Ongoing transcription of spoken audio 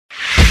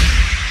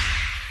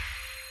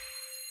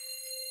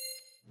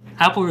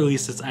Apple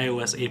released its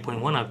iOS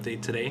 8.1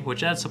 update today,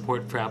 which adds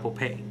support for Apple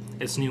Pay,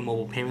 its new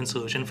mobile payment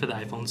solution for the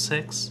iPhone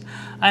 6,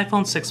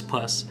 iPhone 6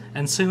 Plus,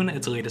 and soon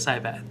its latest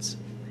iPads.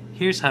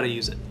 Here's how to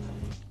use it.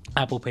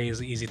 Apple Pay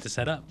is easy to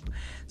set up.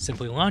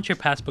 Simply launch your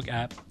Passbook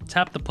app,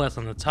 tap the plus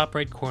on the top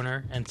right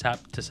corner, and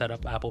tap to set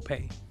up Apple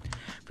Pay.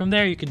 From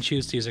there, you can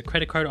choose to use a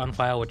credit card on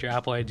file with your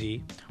Apple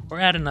ID, or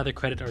add another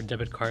credit or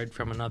debit card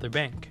from another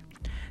bank.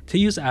 To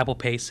use Apple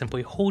Pay,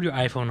 simply hold your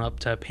iPhone up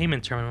to a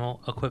payment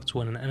terminal equipped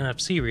with an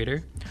NFC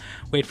reader,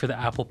 wait for the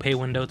Apple Pay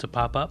window to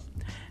pop up,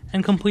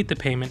 and complete the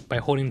payment by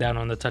holding down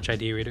on the Touch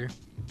ID reader.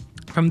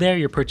 From there,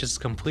 your purchase is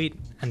complete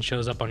and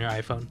shows up on your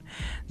iPhone.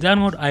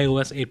 Download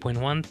iOS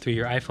 8.1 through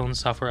your iPhone's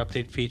software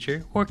update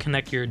feature or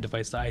connect your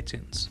device to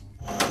iTunes.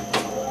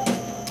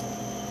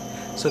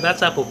 So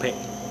that's Apple Pay.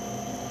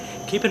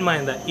 Keep in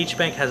mind that each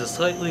bank has a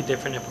slightly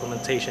different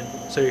implementation,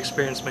 so your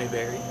experience may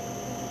vary.